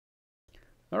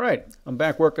Alright, I'm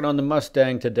back working on the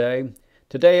Mustang today.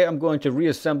 Today I'm going to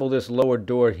reassemble this lower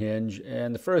door hinge,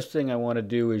 and the first thing I want to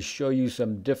do is show you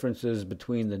some differences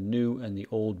between the new and the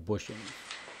old bushings.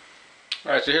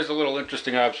 Alright, so here's a little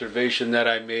interesting observation that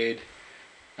I made.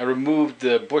 I removed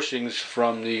the bushings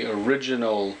from the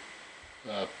original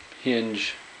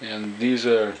hinge, and these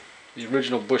are the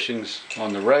original bushings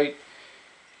on the right,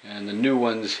 and the new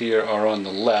ones here are on the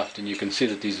left, and you can see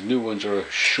that these new ones are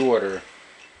shorter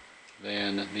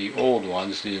than the old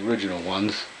ones, the original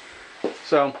ones.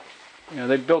 So,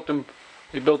 they built them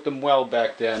well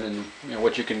back then, and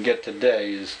what you can get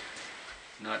today is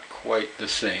not quite the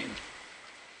same.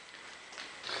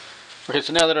 Okay,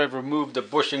 so now that I've removed the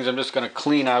bushings, I'm just going to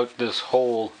clean out this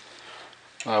hole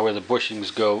where the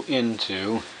bushings go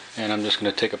into, and I'm just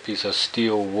going to take a piece of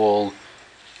steel wool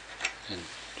and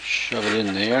shove it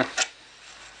in there.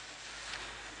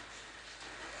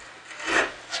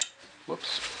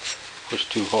 Whoops. Push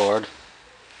too hard.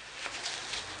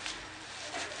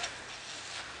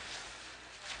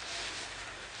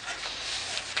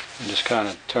 And just kind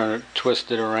of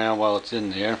twist it around while it's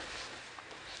in there.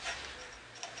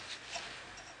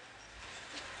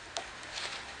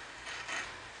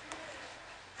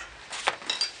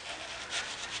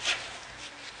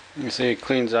 You can see it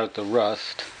cleans out the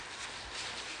rust.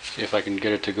 See if I can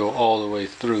get it to go all the way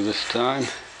through this time.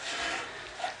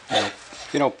 If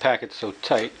you don't pack it so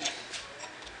tight,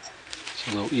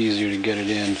 it's a little easier to get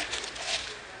it in.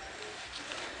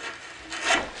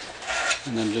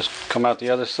 And then just come out the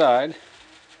other side,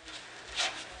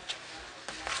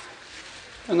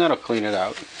 and that'll clean it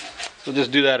out. So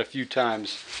just do that a few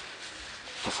times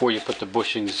before you put the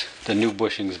bushings, the new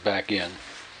bushings, back in.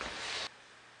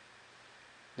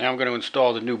 Now I'm going to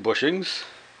install the new bushings.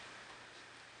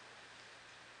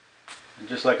 And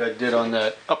just like I did on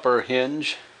that upper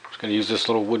hinge, I'm just going to use this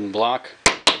little wooden block.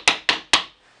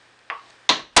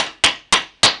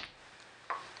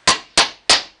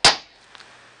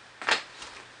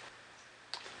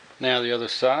 Now the other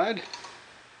side.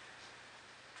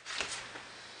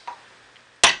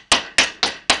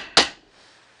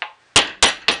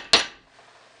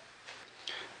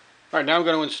 Alright, now I'm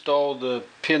going to install the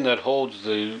pin that holds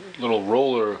the little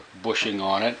roller bushing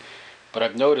on it, but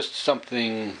I've noticed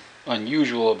something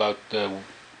unusual about the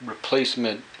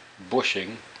replacement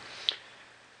bushing.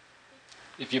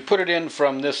 If you put it in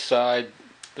from this side,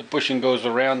 the bushing goes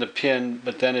around the pin,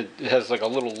 but then it has like a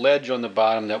little ledge on the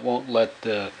bottom that won't let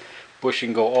the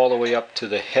bushing go all the way up to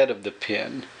the head of the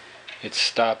pin. It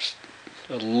stops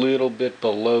a little bit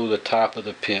below the top of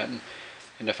the pin.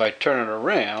 And if I turn it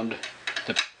around,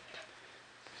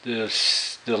 the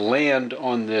land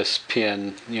on this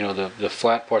pin, the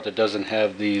flat part that doesn't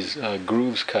have these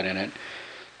grooves cut in it,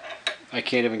 I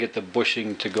can't even get the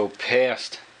bushing to go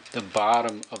past the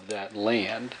bottom of that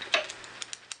land.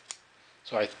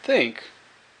 So I think,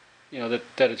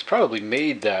 that it's probably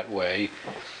made that way.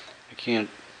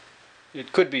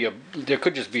 It could be there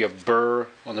could just be a burr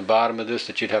on the bottom of this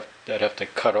that that'd have to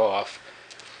cut off.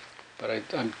 But I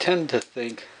tend to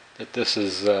think that this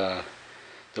is the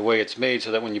way it's made,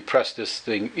 so that when you press this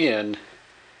thing in,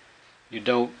 you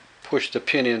don't push the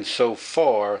pin in so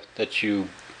far that you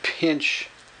pinch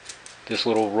this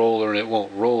little roller and it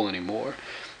won't roll anymore.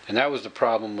 And that was the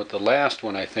problem with the last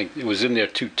one. I think it was in there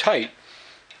too tight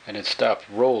and it stopped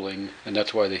rolling, and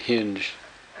that's why the hinge,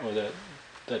 or that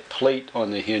plate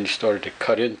on the hinge, started to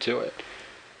cut into it.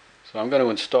 So I'm going to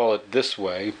install it this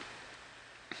way.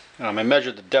 I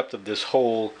measured the depth of this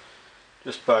hole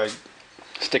just by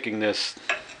sticking this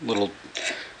little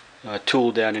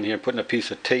tool down in here, putting a piece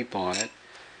of tape on it,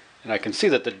 and I can see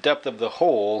that the depth of the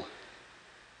hole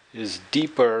is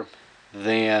deeper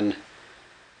than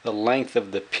the length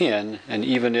of the pin, and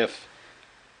even if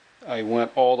I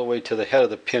went all the way to the head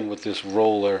of the pin with this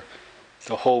roller,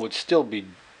 the hole would still be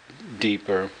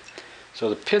deeper. So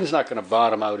the pin's not going to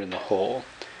bottom out in the hole.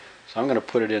 So I'm going to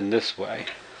put it in this way.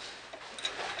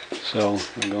 So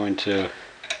I'm going to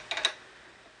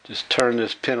just turn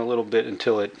this pin a little bit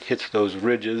until it hits those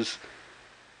ridges.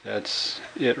 That's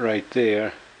it right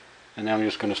there. And now I'm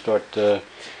just going to start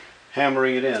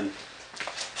hammering it in.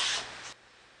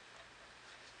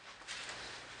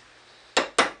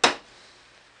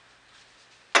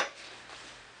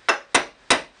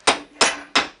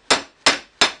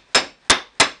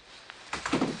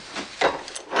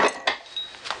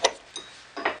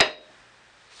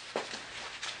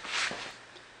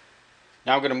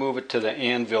 Now I'm going to move it to the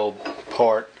anvil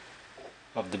part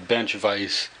of the bench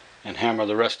vise and hammer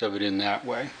the rest of it in that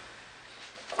way.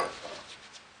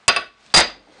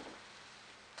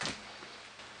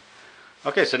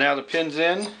 Okay, so now the pin's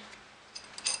in,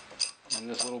 and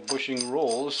this little bushing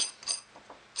rolls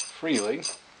freely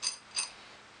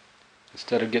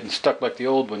instead of getting stuck like the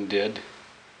old one did.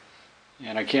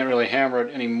 And I can't really hammer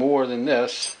it any more than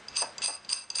this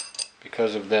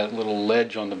because of that little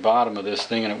ledge on the bottom of this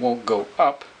thing, and it won't go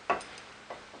up.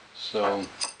 So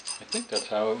I think that's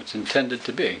how it's intended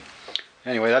to be.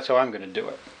 Anyway, that's how I'm going to do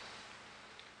it.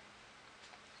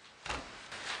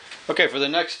 Okay, for the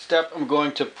next step I'm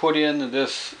going to put in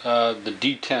this, the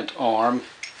detent arm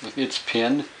with its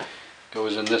pin.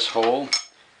 Goes in this hole.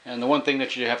 And the one thing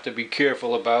that you have to be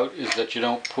careful about is that you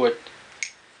don't put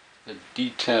the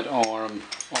detent arm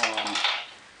on,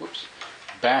 whoops,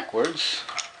 backwards.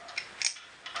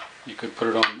 You could put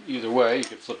it on either way, you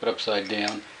could flip it upside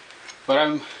down. But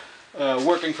I'm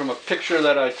working from a picture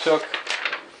that I took.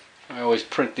 I always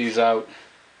print these out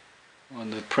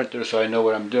on the printer so I know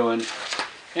what I'm doing.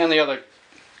 And the other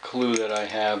clue that I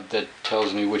have that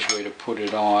tells me which way to put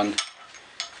it on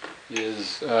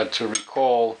is to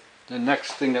recall the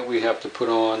next thing that we have to put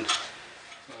on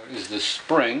is the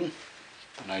spring.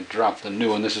 And I dropped the new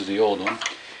one, this is the old one.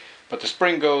 But the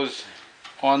spring goes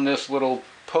on this little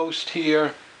post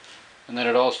here, and then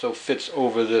it also fits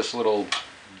over this little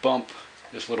bump,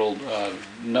 this little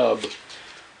nub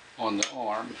on the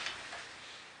arm.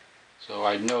 So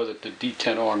I know that the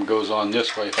detent arm goes on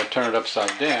this way. If I turn it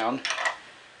upside down,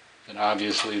 then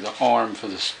obviously the arm for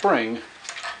the spring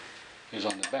is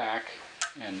on the back,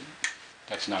 and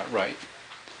that's not right.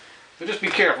 So just be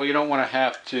careful, you don't want to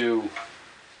have to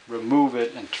remove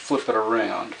it and flip it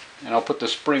around. And I'll put the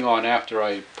spring on after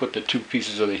I put the two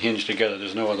pieces of the hinge together.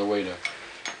 There's no other way to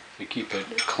keep it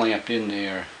clamped in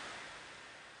there,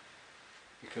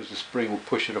 because the spring will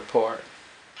push it apart.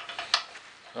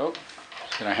 So,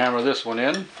 just going to hammer this one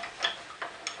in,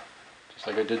 just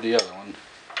like I did the other one.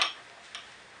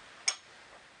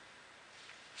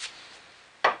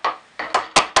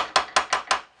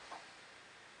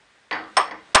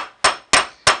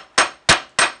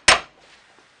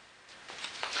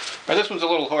 Now, this one's a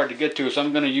little hard to get to, so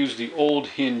I'm going to use the old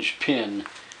hinge pin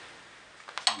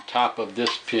on top of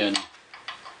this pin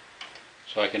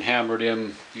so I can hammer it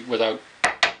in without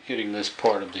hitting this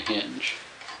part of the hinge.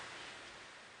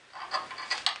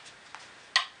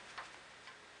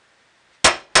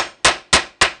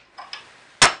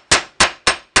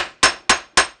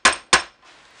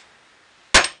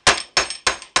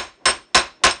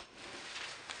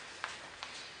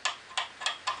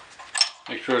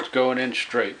 Make sure it's going in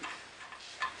straight.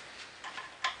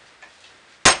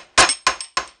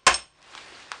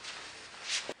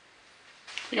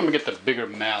 I think I'm going to get the bigger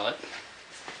mallet.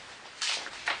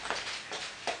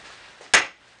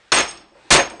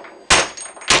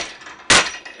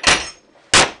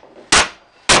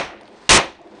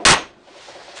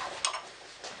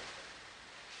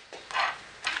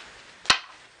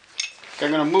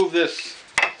 I'm going to move this,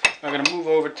 I'm going to move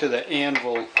over to the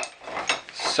anvil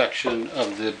section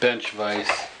of the bench vise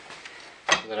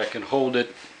so that I can hold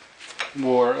it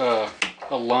more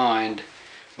aligned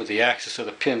with the axis of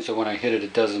the pin, so when I hit it,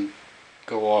 it doesn't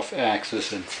go off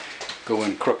axis and go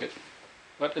in crooked.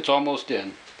 But it's almost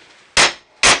in.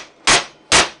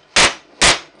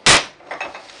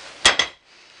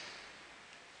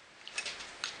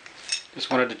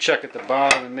 Just wanted to check at the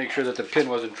bottom and make sure that the pin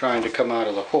wasn't trying to come out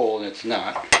of the hole, and it's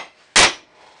not.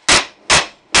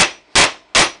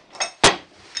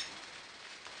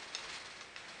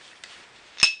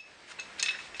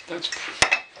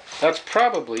 That's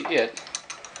probably it.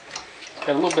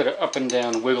 Got a little bit of up and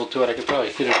down wiggle to it. I could probably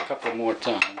hit it a couple more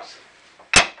times.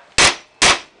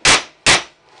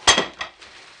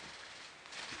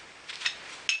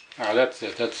 Alright, that's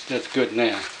it. That's good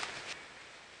now.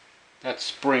 That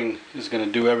spring is going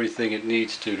to do everything it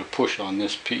needs to push on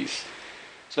this piece.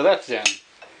 So that's in.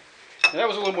 Now, that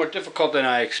was a little more difficult than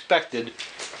I expected.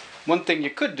 One thing you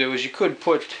could do is you could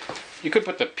put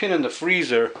the pin in the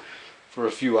freezer for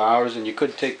a few hours, and you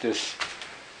could take the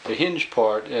hinge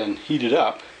part and heat it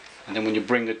up, and then when you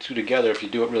bring the two together, if you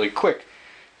do it really quick,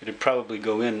 it'd probably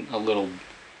go in a little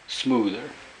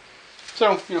smoother.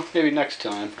 So, maybe next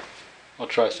time I'll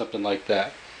try something like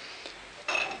that.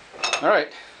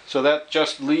 Alright, so that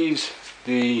just leaves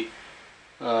the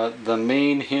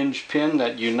main hinge pin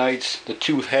that unites the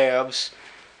two halves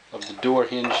of the door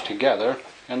hinge together,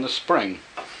 and the spring.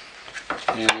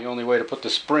 And the only way to put the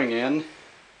spring in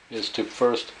is to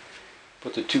first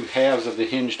put the two halves of the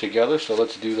hinge together, so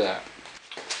let's do that.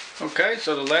 Okay,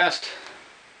 so the last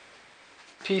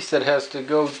piece that has to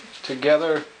go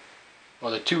together are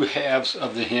the two halves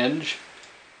of the hinge,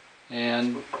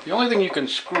 and the only thing you can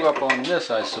screw up on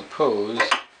this, I suppose,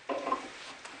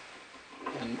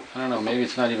 and I don't know, maybe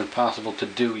it's not even possible to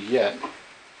do yet,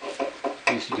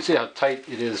 piece. You can see how tight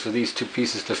it is for these two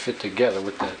pieces to fit together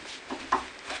with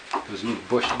those new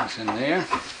bushings in there.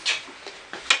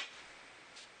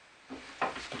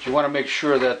 But you want to make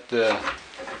sure that the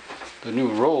new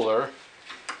roller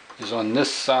is on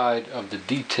this side of the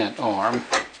detent arm.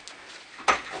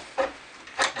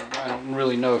 And I don't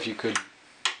really know if you could,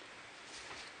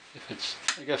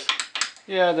 I guess,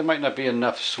 yeah, there might not be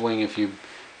enough swing if you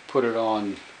put it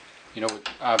on, you know,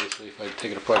 obviously if I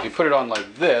take it apart, if you put it on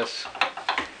like this,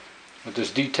 with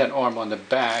this detent arm on the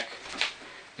back,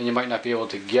 then you might not be able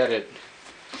to get it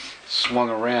swung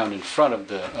around in front of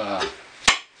the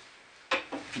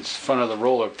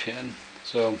roller pin.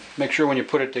 So make sure when you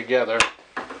put it together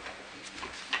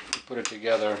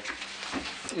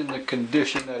in the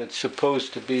condition that it's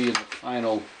supposed to be in the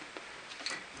final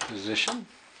position,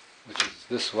 which is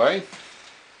this way.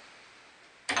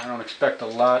 I don't expect a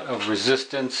lot of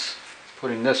resistance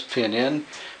putting this pin in.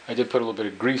 I did put a little bit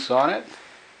of grease on it.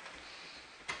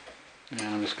 And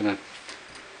I'm just gonna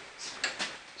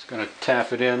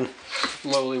tap it in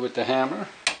slowly with the hammer,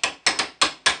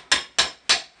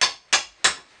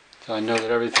 so I know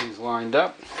that everything's lined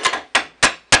up.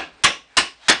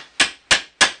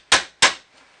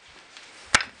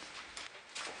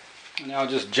 And now I'll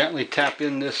just gently tap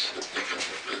in this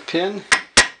pin.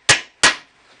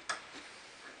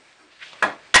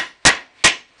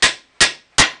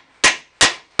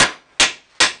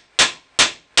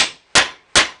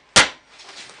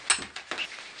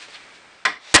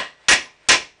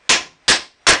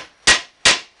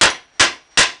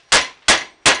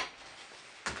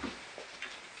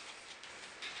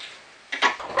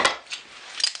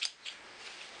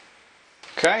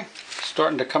 Okay,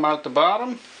 starting to come out the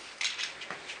bottom.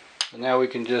 So now we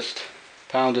can just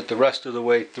pound it the rest of the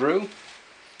way through.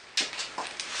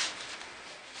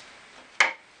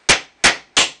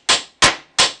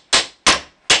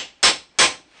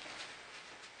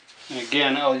 And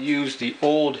again, I'll use the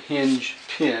old hinge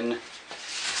pin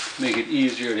to make it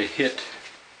easier to hit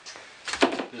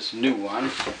this new one.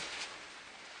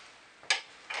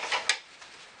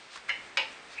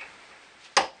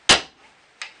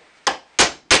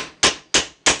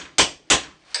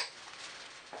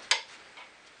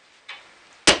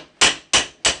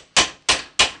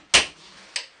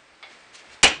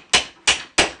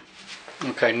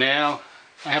 Okay, now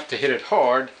I have to hit it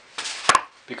hard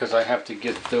because I have to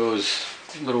get those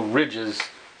little ridges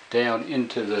down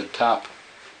into the top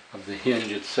of the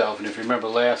hinge itself. And if you remember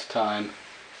last time,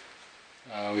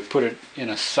 we put it in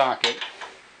a socket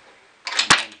and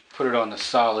then put it on the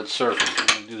solid surface. I'm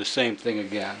going to do the same thing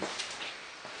again.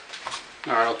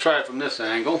 Alright, I'll try it from this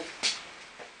angle.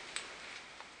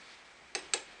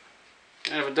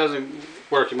 And if it doesn't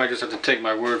work, you might just have to take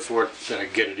my word for it that I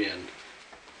get it in.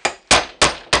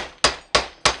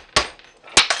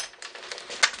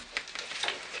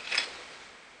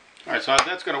 Alright, so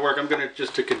that's going to work. I'm going to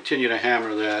just continue to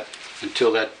hammer that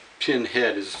until that pin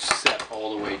head is set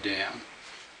all the way down.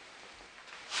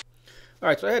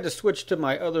 Alright, so I had to switch to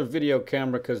my other video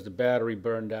camera because the battery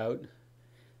burned out.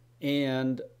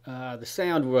 And the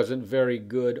sound wasn't very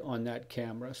good on that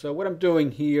camera. So what I'm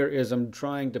doing here is I'm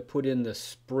trying to put in the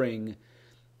spring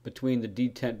between the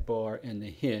detent bar and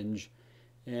the hinge.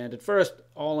 And at first,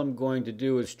 all I'm going to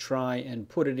do is try and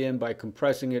put it in by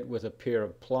compressing it with a pair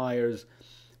of pliers.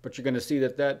 But you're going to see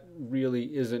that that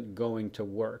really isn't going to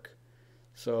work.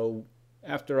 So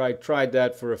after I tried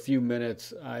that for a few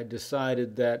minutes, I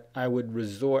decided that I would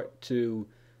resort to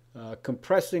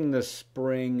compressing the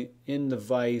spring in the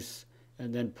vise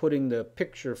and then putting the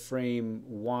picture frame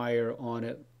wire on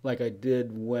it like I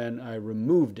did when I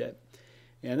removed it.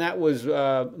 And that was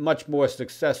much more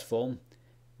successful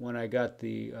when I got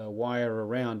the wire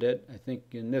around it. I think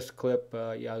in this clip,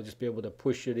 yeah, I'll just be able to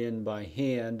push it in by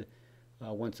hand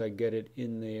once I get it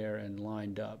in there and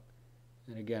lined up.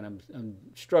 And again, I'm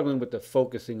struggling with the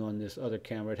focusing on this other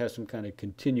camera. It has some kind of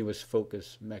continuous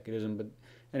focus mechanism. But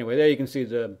anyway, there you can see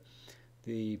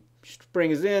the spring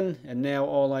is in, and now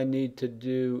all I need to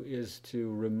do is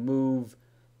to remove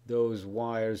those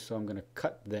wires. So I'm going to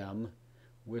cut them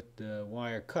with the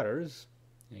wire cutters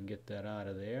and get that out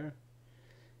of there.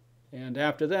 And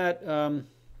after that,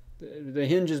 the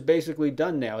hinge is basically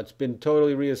done now. It's been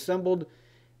totally reassembled.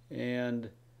 And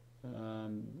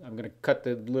I'm going to cut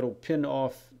the little pin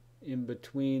off in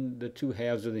between the two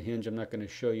halves of the hinge. I'm not going to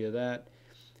show you that.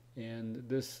 And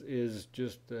this is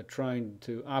just trying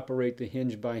to operate the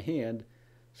hinge by hand.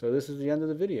 So this is the end of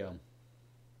the video.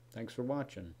 Thanks for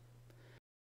watching.